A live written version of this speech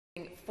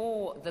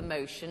For the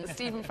motion,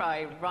 Stephen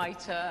Fry,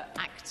 writer,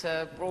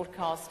 actor,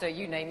 broadcaster,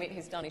 you name it,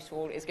 he's done it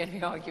all, is going to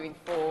be arguing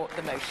for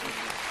the motion.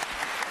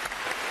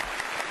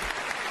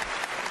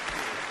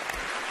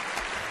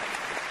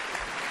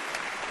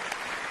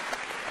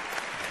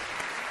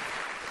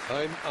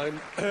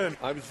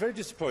 I was very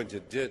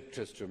disappointed. Dear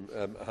Tristram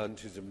Hunt,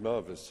 who's a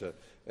marvellous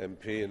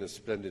MP and a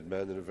splendid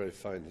man and a very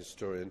fine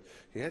historian,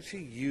 he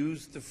actually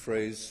used the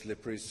phrase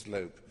slippery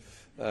slope.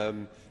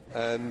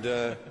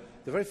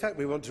 The very fact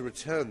we want to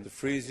return the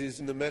friezes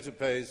and the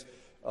metaphors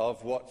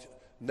of what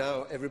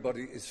now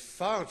everybody is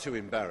far too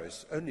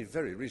embarrassed, only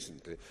very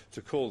recently,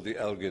 to call the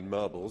Elgin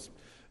marbles,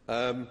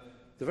 the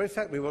very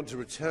fact we want to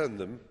return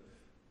them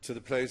to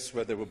the place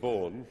where they were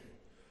born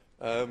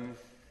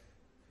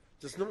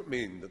does not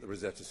mean that the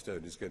Rosetta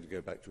Stone is going to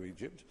go back to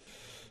Egypt.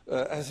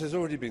 As has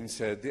already been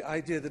said, the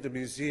idea that a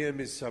museum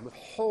is some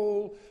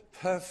whole,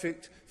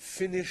 perfect,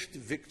 finished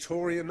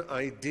Victorian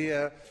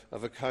idea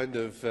of a kind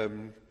of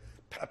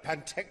a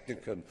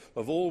pantechnicon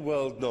of all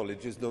world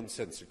knowledge is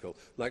nonsensical.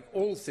 Like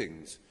all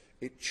things,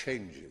 it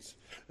changes.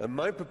 And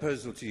my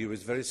proposal to you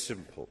is very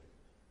simple.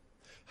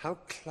 How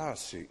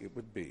classy it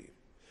would be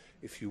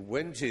if you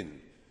went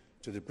in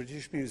to the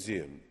British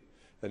Museum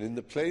and in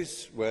the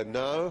place where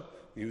now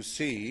you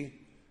see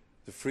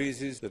the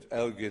friezes that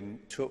Elgin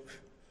took,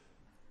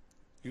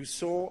 you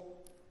saw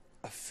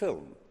a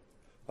film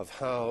of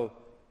how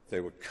they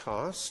were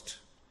cast,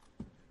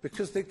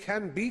 because they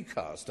can be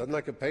cast,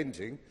 unlike a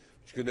painting,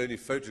 which you can only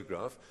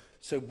photograph.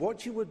 So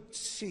what you would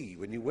see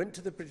when you went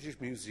to the British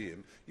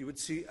Museum, you would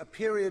see a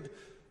period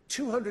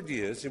 200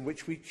 years in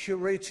which we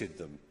curated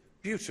them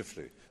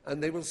beautifully,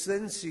 and they will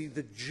then see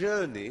the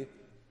journey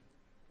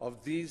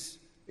of these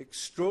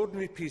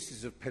extraordinary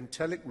pieces of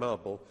Pentelic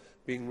marble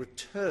being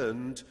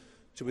returned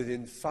to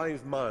within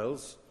 5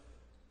 miles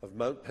of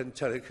Mount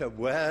Pentelica,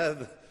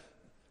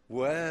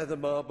 where the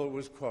marble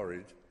was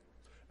quarried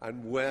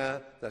and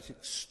where that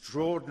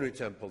extraordinary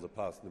temple, the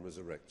Parthenon, was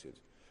erected,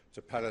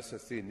 to Pallas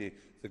Athene,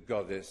 the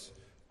goddess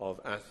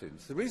of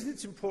Athens. The reason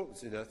it's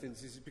important in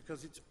Athens is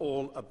because it's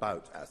all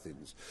about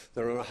Athens.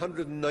 There are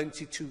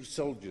 192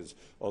 soldiers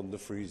on the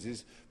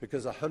friezes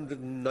because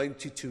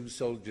 192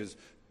 soldiers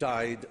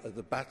died at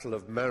the Battle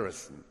of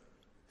Marathon.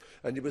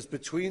 And it was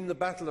between the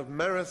Battle of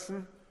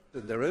Marathon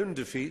and their own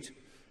defeat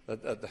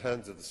at the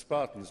hands of the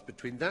Spartans,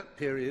 between that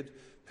period,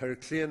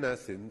 Periclean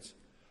Athens,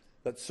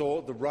 that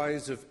saw the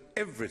rise of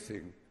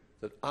everything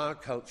that our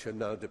culture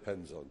now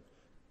depends on.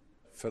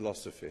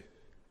 Philosophy,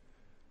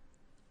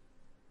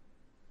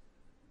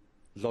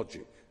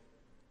 logic,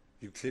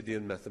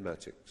 Euclidean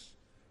mathematics,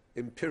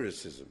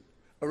 empiricism,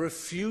 a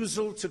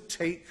refusal to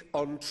take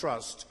on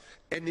trust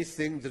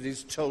anything that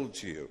is told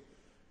to you.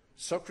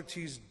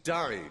 Socrates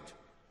died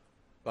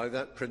by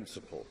that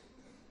principle.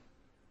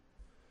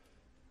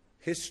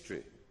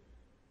 History,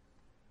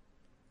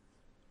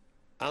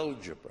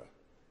 algebra,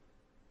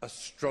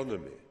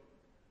 astronomy,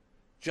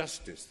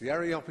 justice, the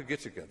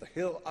Areopagitica, the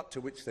hill up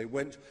to which they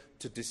went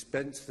to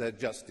dispense their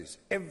justice.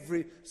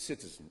 Every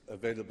citizen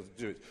available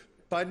to do it.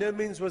 By no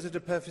means was it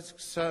a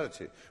perfect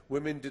society.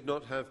 Women did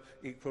not have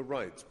equal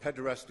rights.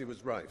 Pederasty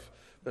was rife.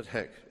 But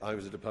heck, I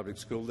was at a public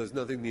school, there's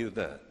nothing new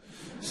there.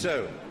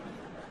 So,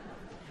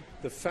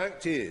 the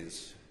fact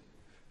is,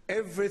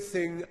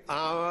 everything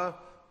our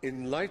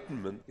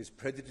Enlightenment is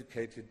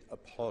predicated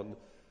upon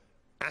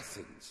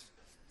Athens.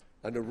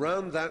 And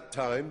around that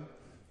time,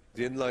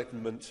 the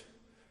Enlightenment,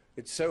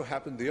 it so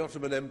happened the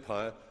Ottoman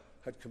Empire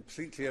had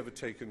completely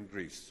overtaken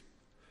Greece.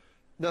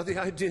 Now, the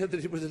idea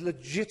that it was a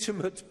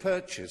legitimate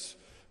purchase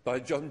by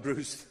John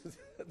Bruce,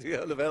 the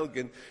Earl of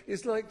Elgin,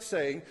 is like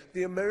saying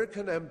the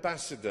American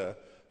ambassador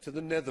to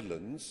the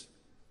Netherlands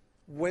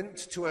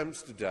went to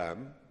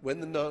Amsterdam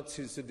when the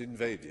Nazis had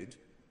invaded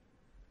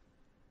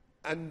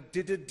and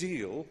did a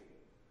deal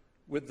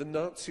with the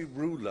Nazi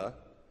ruler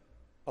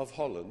of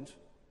Holland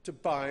to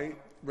buy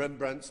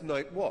Rembrandt's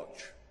Night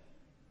Watch.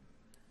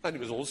 And it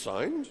was all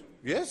signed,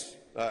 yes.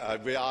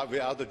 We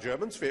are the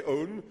Germans, we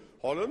own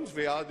Holland,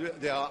 they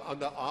are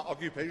under our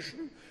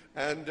occupation,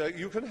 and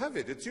you can have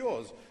it, it's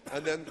yours.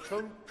 And then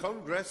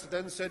Congress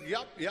then said,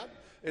 yep,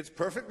 it's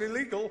perfectly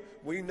legal,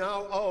 we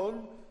now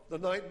own the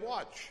Night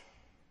Watch.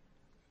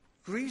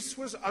 Greece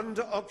was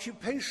under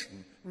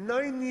occupation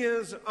 9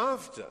 years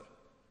after.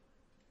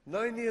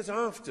 9 years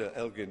after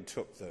Elgin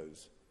took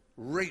those,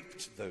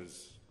 raped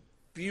those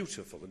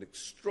beautiful and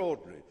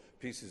extraordinary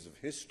pieces of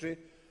history.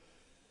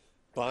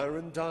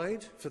 Byron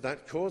died for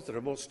that cause. There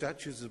are more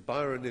statues of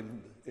Byron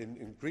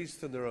in Greece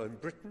than there are in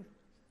Britain.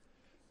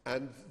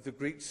 And the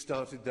Greeks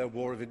started their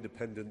war of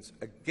independence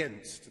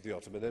against the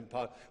Ottoman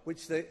Empire,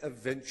 which they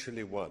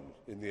eventually won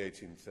in the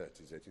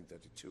 1830s,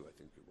 1832, I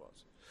think it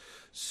was.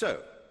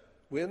 So,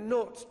 we're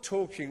not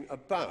talking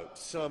about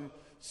some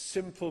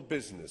simple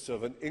business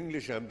of an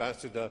English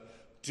ambassador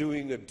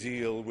doing a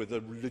deal with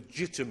a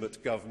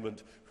legitimate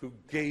government who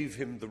gave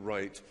him the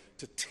right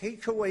to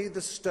take away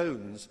the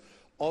stones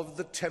of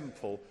the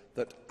temple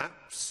that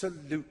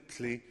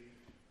absolutely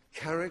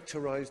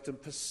characterized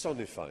and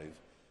personified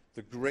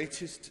the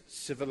greatest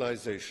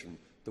civilization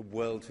the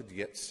world had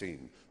yet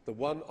seen, the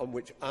one on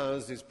which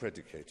ours is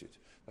predicated.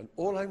 And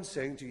all I'm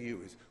saying to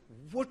you is,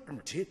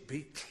 wouldn't it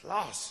be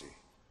classy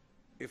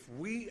if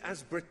we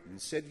as Britain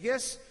said,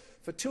 yes,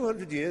 for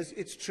 200 years,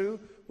 it's true,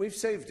 we've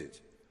saved it.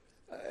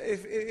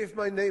 If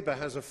my neighbour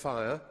has a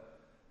fire,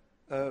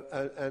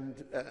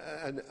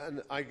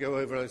 and I go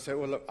over and I say,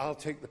 well, look, I'll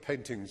take the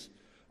paintings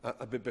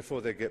a bit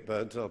before they get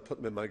burnt and I'll put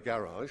them in my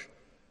garage,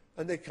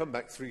 and they come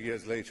back 3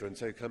 years later and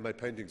say, can my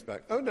paintings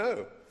back? Oh,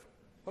 no,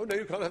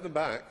 you can't have them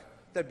back.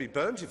 They'd be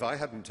burnt if I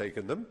hadn't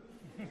taken them.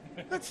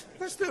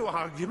 That's no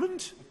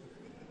argument.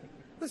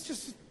 That's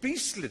just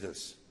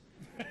beastliness.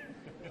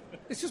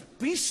 It's just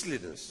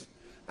beastliness.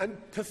 And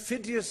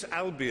perfidious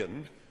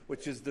Albion,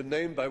 which is the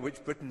name by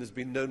which Britain has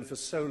been known for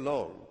so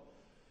long,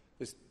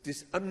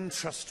 this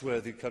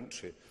untrustworthy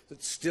country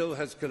that still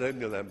has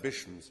colonial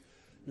ambitions,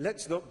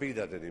 let's not be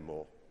that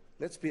anymore.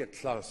 Let's be a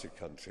classy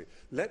country.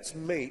 Let's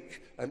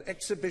make an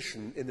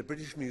exhibition in the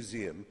British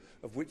Museum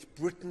of which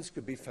Britons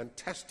could be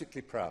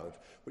fantastically proud,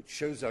 which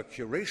shows our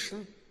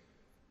curation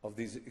of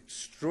these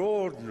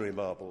extraordinary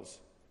marbles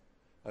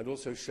and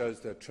also shows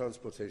their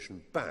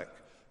transportation back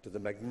to the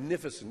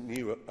magnificent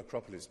new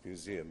Acropolis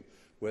Museum,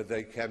 where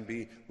they can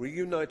be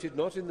reunited,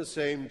 not in the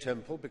same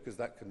temple, because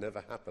that can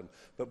never happen,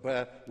 but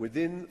where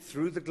within,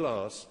 through the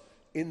glass,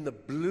 in the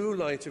blue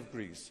light of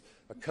Greece,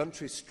 a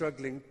country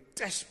struggling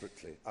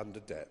desperately under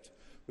debt,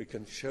 we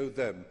can show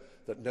them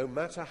that no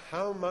matter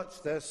how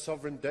much their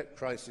sovereign debt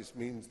crisis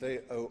means they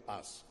owe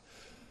us,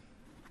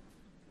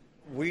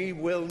 we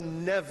will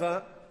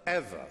never,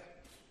 ever,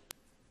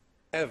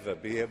 ever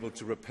be able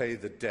to repay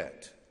the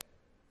debt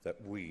that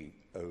we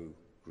owe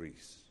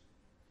Greece.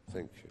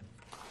 Thank you.